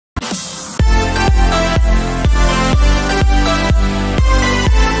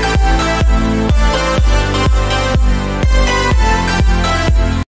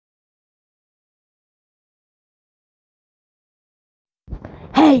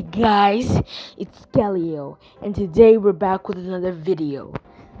Hey guys, it's Skelio, and today we're back with another video.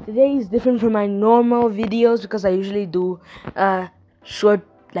 Today is different from my normal videos because I usually do short,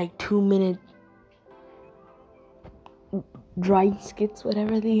 like 2-minute dry skits,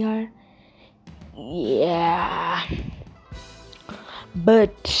 whatever they are. Yeah,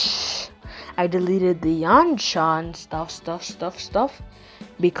 but I deleted the Yanshan stuff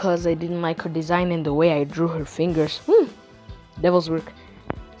because I didn't like her design and the way I drew her fingers. Devil's work.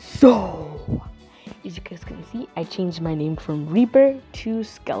 So, as you guys can see, I changed my name from Reaper to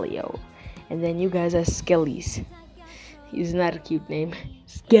Skelio. And then you guys are Skellies. Isn't that a cute name?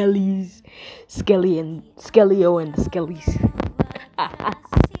 Skellies. Skelio and the Skellies.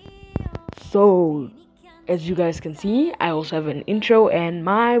 So, as you guys can see, I also have an intro and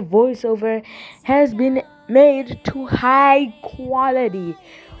my voiceover has been made to high quality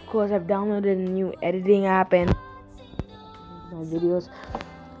because I've downloaded a new editing app and my videos.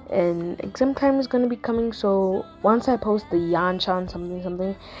 And exam time is gonna be coming, so once I post the Yanshan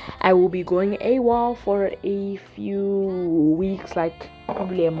something, I will be going AWOL for a few weeks, like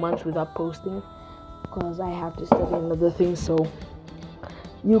probably a month without posting, because I have to study another thing. So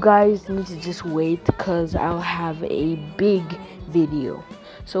you guys need to just wait, because I'll have a big video.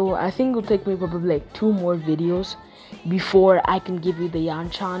 So I think it'll take me probably like 2 more videos before I can give you the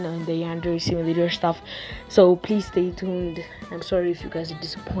Yanshan and the Yandere Simulator stuff. So please stay tuned. I'm sorry if you guys are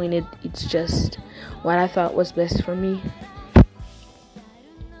disappointed. It's just what I thought was best for me.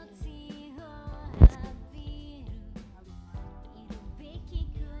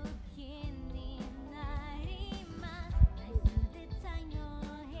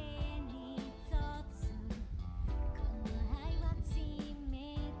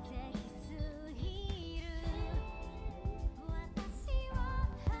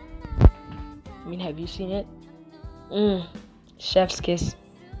 I mean, have you seen it? Chef's kiss.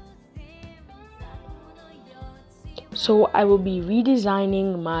 So I will be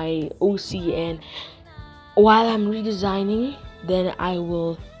redesigning my OC, and while I'm redesigning, then I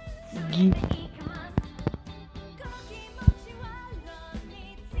will give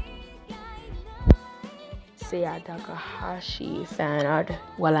Seiya Takahashi fan art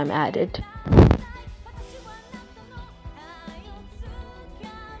while I'm at it.